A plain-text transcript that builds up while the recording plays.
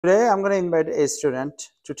Today, I'm going to invite a student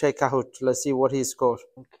to take Kahoot. Let's see what he scored.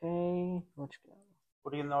 Okay, let's go.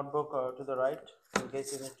 Put your notebook to the right in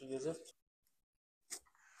case you need to use it.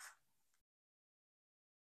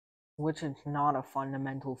 Which is not a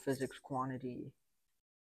fundamental physics quantity.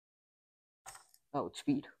 Oh, it's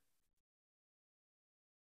speed.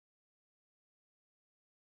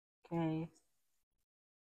 Okay.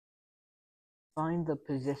 Find the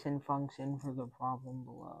position function for the problem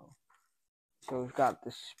below. So we've got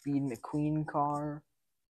the Speed McQueen car.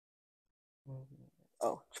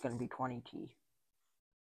 Oh, it's going to be 20t.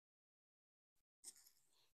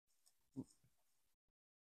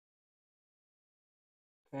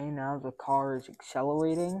 Okay, now the car is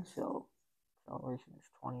accelerating, so acceleration is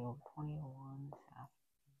 20 over 21. Half.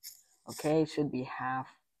 Okay, should be half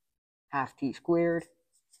t squared.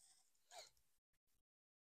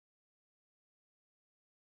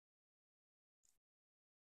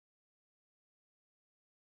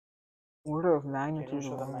 Order of magnitude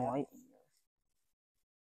of light.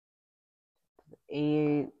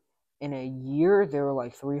 In a year, there were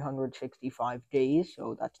like 365 days,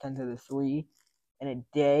 so that's 10 to the 3. In a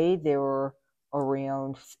day, there were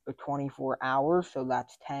around 24 hours, so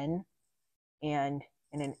that's 10. And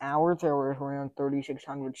in an hour, there were around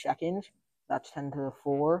 3,600 seconds, that's 10 to the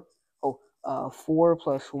 4. 4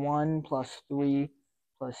 plus 1 plus 3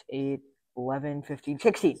 plus 8, 11, 15,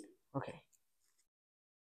 16. Okay.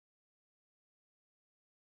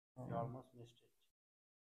 You almost missed it.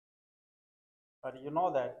 But you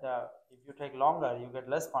know that if you take longer, you get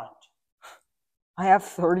less point. I have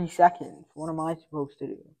 30 seconds. What am I supposed to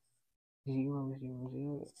do? 0, 0,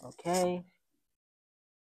 0. Okay.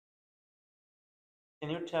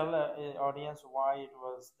 Can you tell the audience why it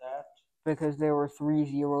was that? Because there were 3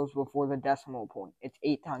 zeros before the decimal point. It's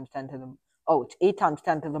 8 times 10 to the... Oh, it's 8 times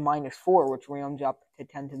 10 to the minus 4, which rounds up to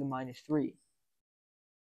 10 to the minus 3.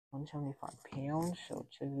 175 pounds, so it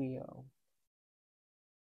should be...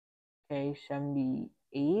 Okay,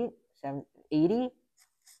 78? 80?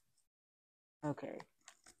 Okay.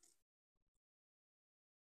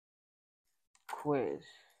 Quiz.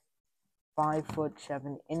 5 foot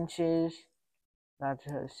 7 inches. That's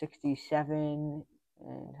 67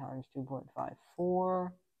 and times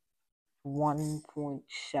 2.54.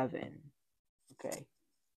 1.7. Okay.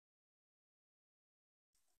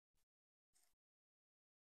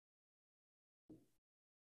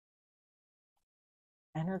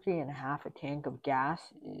 Energy in half a tank of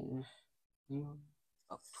gas is 0.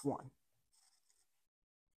 Oh, it's 1.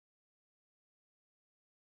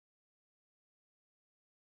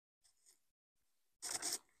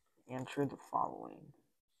 Answer the following.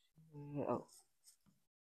 Oh.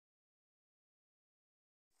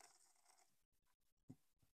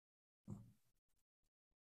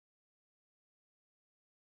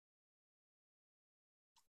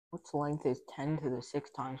 Which length is 10 to the 6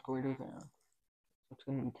 times greater than? It's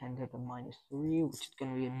going to be 10 to the minus 3, which is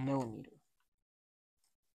going to be a millimeter.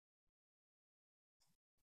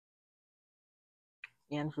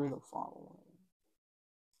 Answer the following.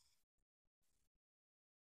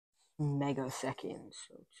 Megaseconds,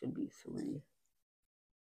 so it should be 3.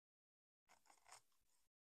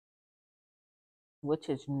 Which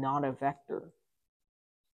is not a vector?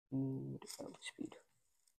 Speed.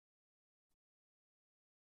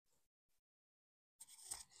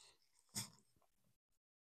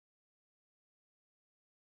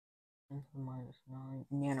 Minus 9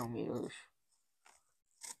 nanometers.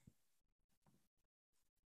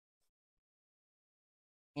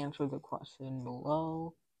 Answer the question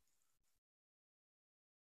below.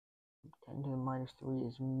 10 to the minus 3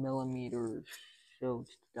 is millimeters, so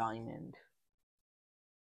it's diamond.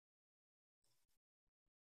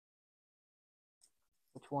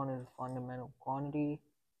 Which one is a fundamental quantity?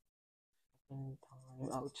 In time.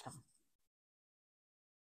 Oh, it's time.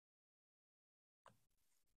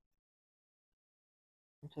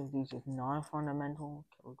 Which of these is not a fundamental?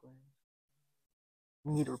 Kilograms.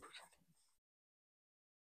 Meter per second.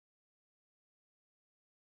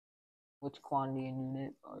 Which quantity and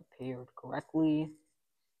unit are paired correctly?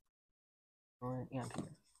 Or an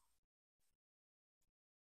ampere.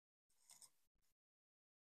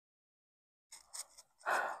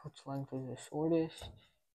 Which length is the shortest?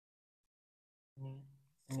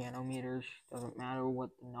 Nanometers. Doesn't matter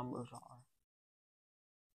what the numbers are.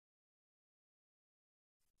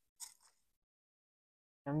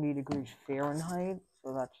 70 degrees Fahrenheit,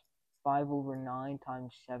 so that's 5 over 9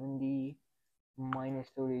 times 70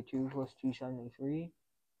 minus 32 plus 273.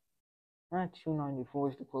 294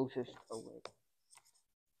 is the closest. Oh, wait.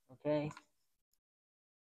 Okay.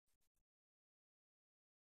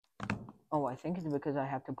 Oh, I think it's because I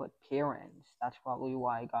have to put parents. That's probably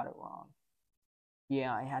why I got it wrong.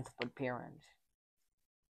 Yeah, I had to put parents.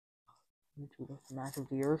 The mass of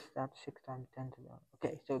the Earth, that's 6 times 10 to the...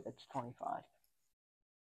 Okay, so that's 25.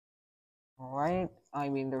 Alright, I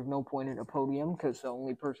mean, there's no point in a podium because the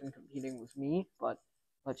only person competing was me, but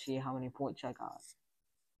let's see how many points I got.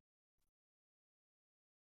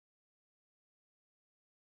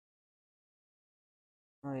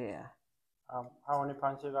 Oh, yeah. How many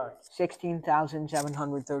points you got?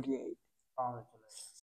 16,738. Congratulations.